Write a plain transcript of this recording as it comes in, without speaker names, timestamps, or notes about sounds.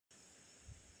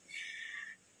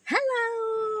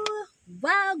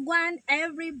Wagwan,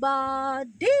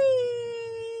 everybody!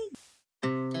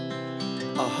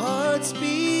 Our hearts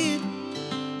beat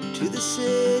to the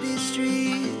city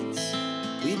streets.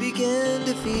 We began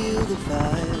to feel the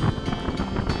fire.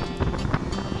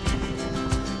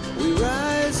 We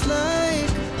rise like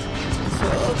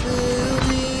tall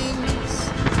buildings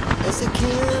as the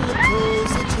chemicals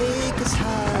that take us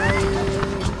higher.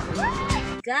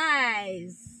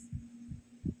 Guys,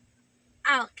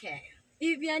 okay.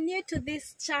 If you're new to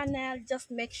this channel, just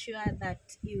make sure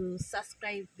that you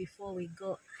subscribe before we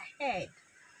go ahead.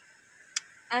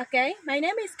 Okay, my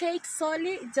name is Kate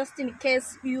Solly, just in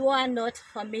case you are not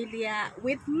familiar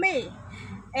with me.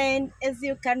 And as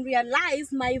you can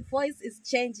realize, my voice is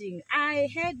changing. I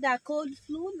had a cold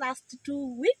flu last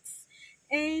 2 weeks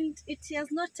and it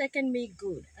has not taken me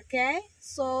good, okay?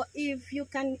 So if you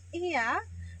can hear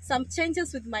some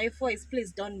changes with my voice,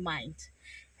 please don't mind.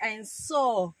 And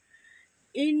so,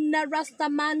 in a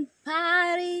Rastaman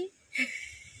party.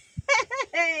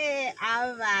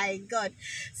 Oh my god.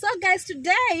 So guys,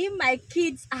 today my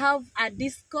kids have a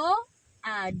disco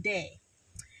day.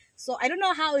 So I don't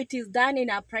know how it is done in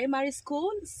a primary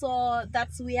school. So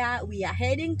that's where we are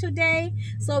heading today.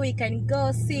 So we can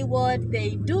go see what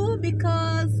they do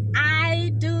because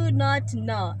I do not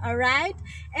know. Alright.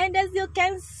 And as you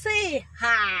can see,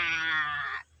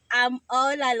 I'm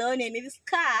all alone in this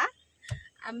car.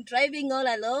 I'm driving all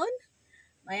alone.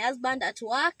 My husband at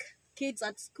work, kids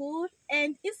at school,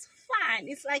 and it's fun.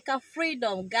 It's like a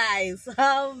freedom, guys.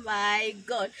 Oh my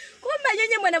god. Kumbe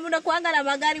nyinyi mnakuanga na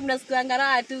magari mnasikuanga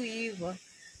raha tu hivyo.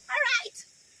 Alright.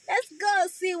 Let's go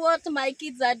see what my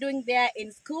kids are doing there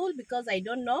in school because I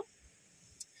don't know.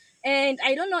 And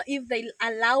I don't know if they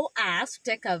allow us to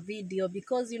take a video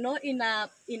because you know in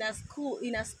a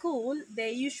school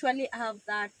they usually have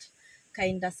that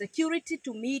kind of security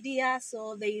to media,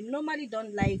 so they normally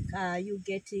don't like you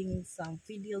getting some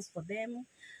videos for them,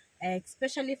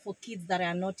 especially for kids that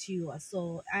are not yours.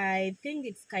 So I think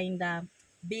it's kind of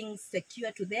being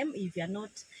secure to them if you're not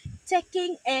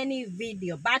taking any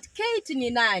video. But Kate ni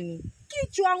nani?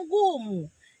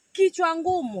 Kichwa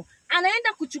ngumu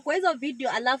anaenda kuchukua hizo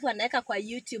video alafu anaweka kwa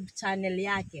YouTube channel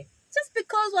yake just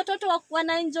because watoto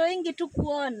wanaenjoyingi tu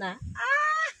kuona.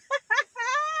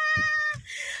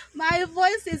 My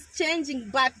voice is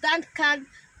changing, but that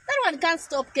one can't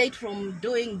stop Kate from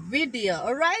doing video.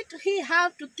 All right, we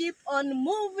have to keep on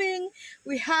moving.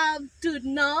 We have to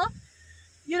know,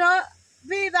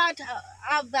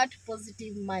 have that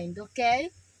positive mind. Okay,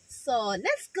 so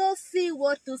let's go see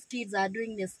what those kids are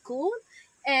doing in school.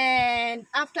 And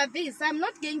after this, I'm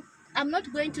not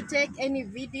going to take any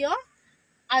video,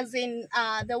 as in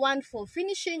the one for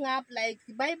finishing up, like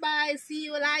bye bye, see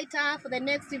you later for the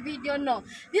next video. No,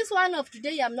 this one of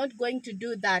today I'm not going to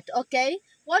do that. Okay,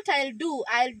 what I'll do,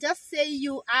 I'll just say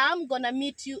I'm gonna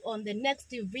meet you on the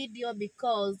next video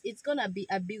because it's gonna be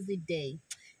a busy day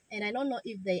and I don't know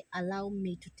if they allow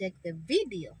me to take the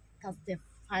video. That's the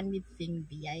funny thing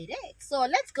behind it. So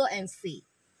let's go and see.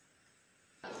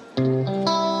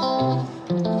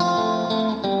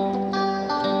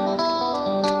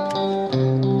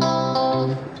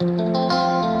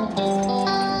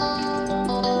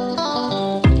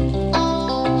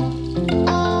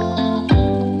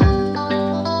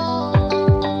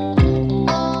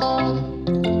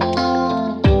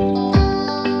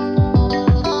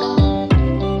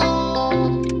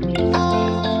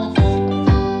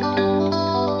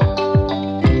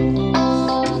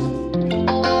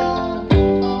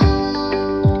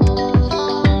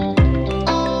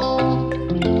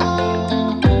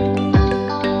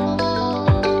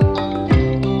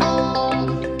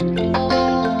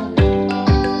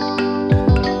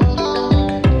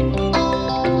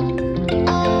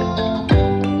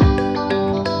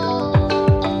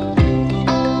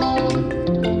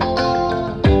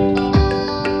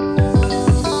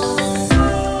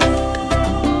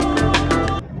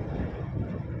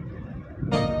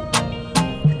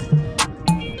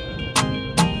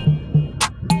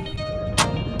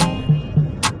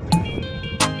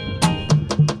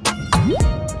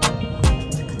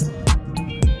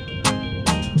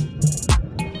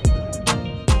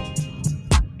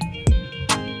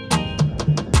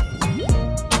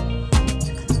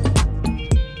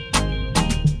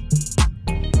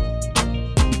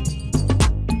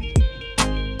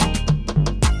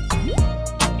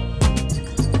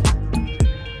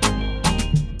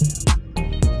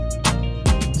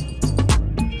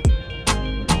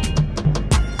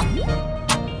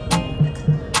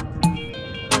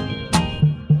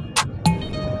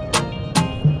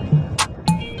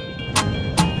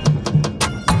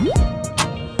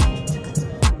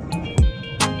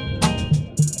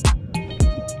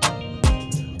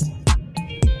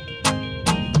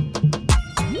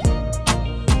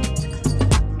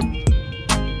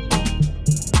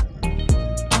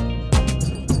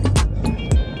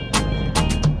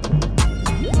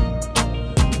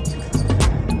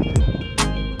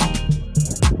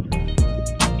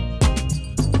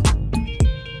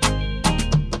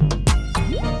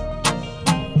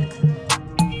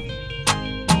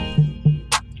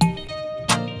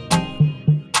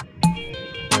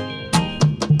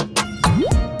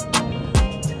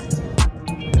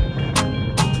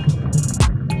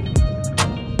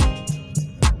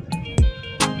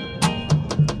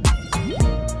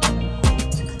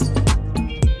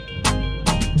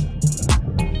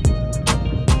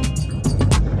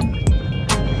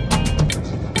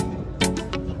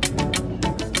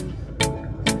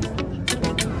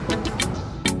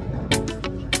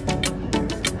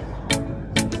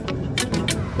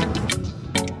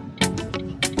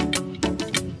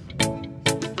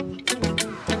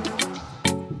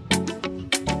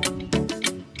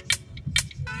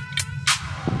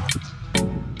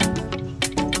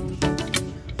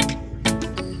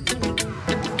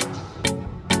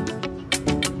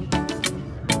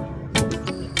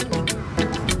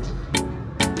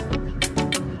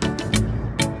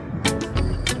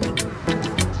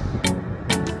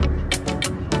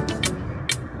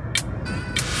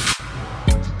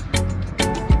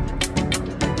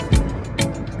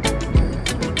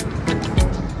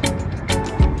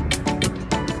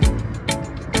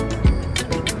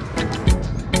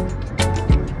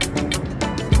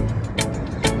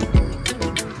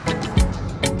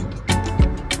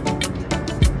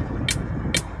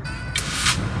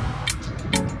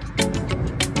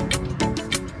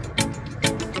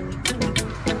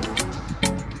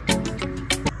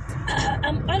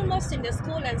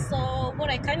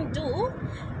 can do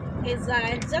is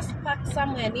just park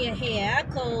somewhere near here,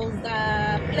 because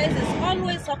the place is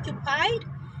always occupied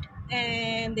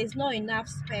and there's not enough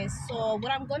space. So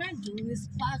what I'm gonna do is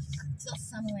park just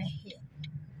somewhere here.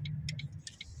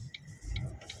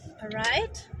 All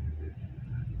right.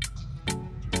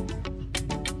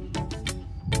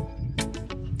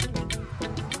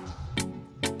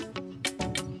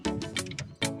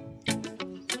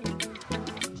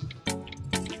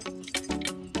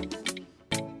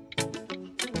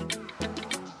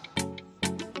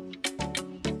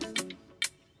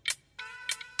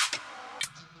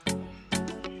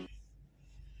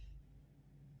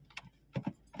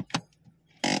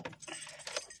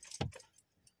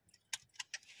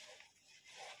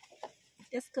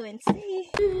 Let's go and see.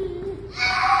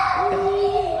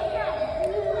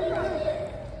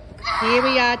 Here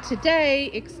we are today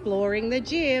exploring the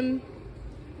gym.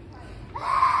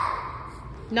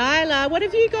 Nyla, what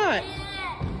have you got?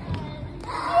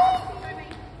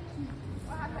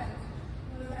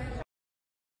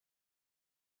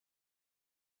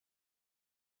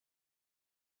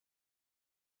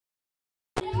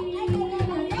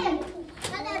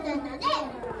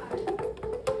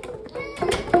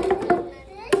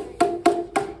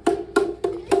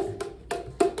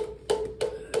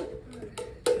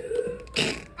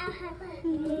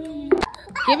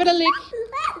 Give it a lick.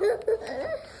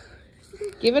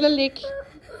 Give it a lick.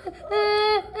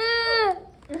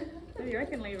 What do you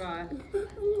reckon, Levi?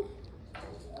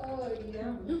 Oh,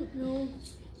 yeah.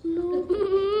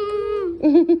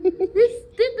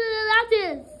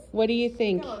 What do you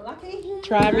think? Oh, Lucky.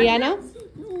 Try Rihanna?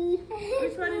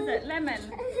 Which one is it? Lemon?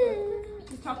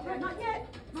 Chocolate? Not yet.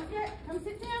 Not yet. Come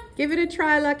sit down. Give it a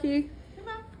try, Lucky. Come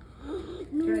on.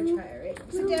 Go and try it, Rick.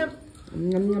 Sit down.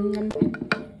 Nom, nom, nom.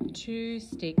 2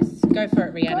 sticks. Go for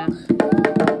it, Rihanna.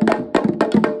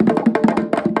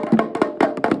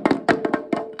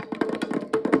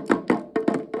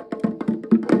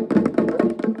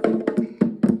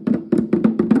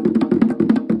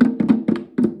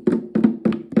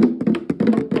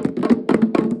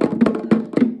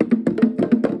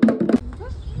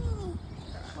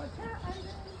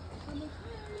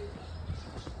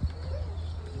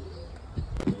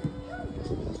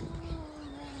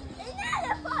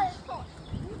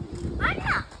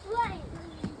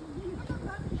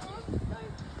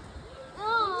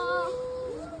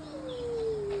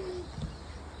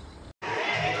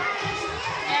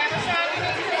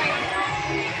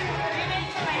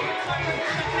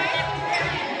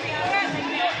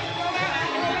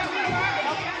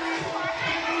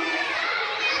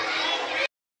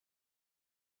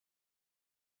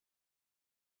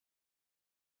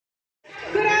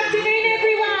 Good afternoon,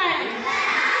 everyone.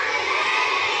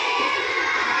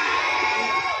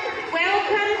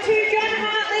 Welcome to John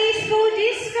Hartley School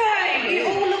Disco. You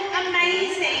all look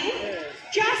amazing.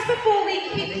 Just before we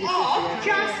kick off,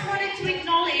 just wanted to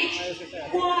acknowledge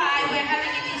why we're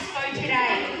having a disco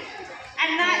today.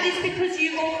 And that is because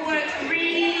you all worked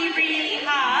really, really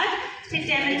hard to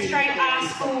demonstrate our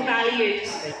school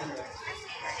values.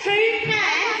 Who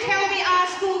can tell me our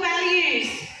school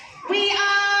values? We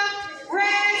are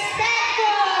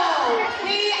respectful,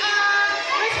 we are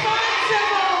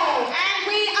responsible, and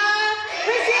we are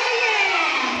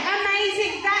resilient.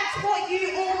 Amazing, that's what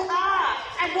you all are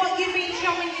and what you've been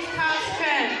showing this past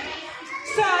term.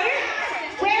 So,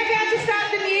 we're about to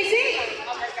start the music.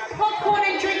 Popcorn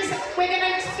and drinks, we're going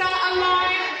to start a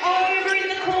line over in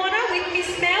the corner with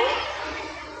Miss Mel.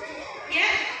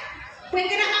 Yeah. We're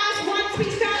going to ask once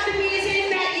we start the music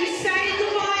that you say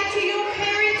goodbye to your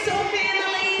parents or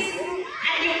families,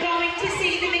 and you're going to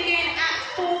see them again at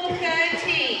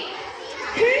 4:30.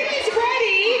 Who is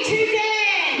ready to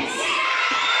dance?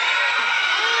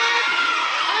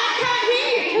 I can't hear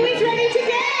you. Who is ready to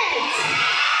dance?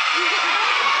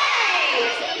 Okay.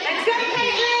 Let's go,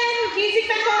 Caitlin. Music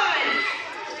back on.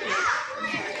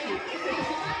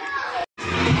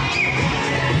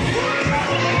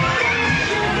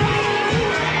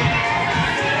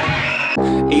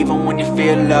 Even when you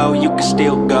feel low, you can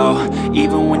still go.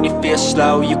 Even when you feel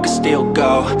slow, you can still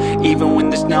go. Even when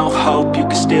there's no hope, you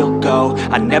can still go.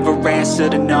 I never answer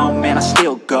to no, man, I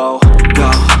still go.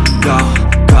 Go, go,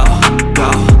 go,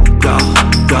 go, go,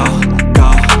 go, go,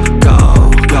 go, go,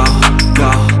 go,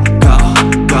 go,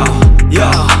 go,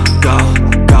 go,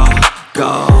 go,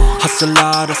 go. Hustle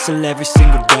hard, hustle every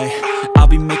single day. I'll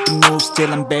be making moves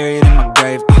till I'm buried in my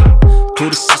grave. To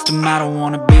the system, I don't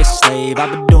wanna be a slave. I've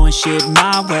been doing shit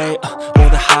my way, or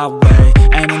the highway.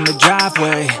 And in the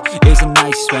driveway is a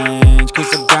nice range,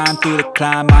 cause I grind through the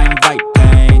climb, I invite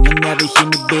pain. You'll never hear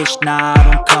me, bitch, nah, I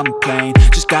don't complain.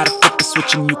 Just gotta flip the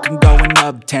switch and you can go and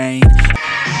obtain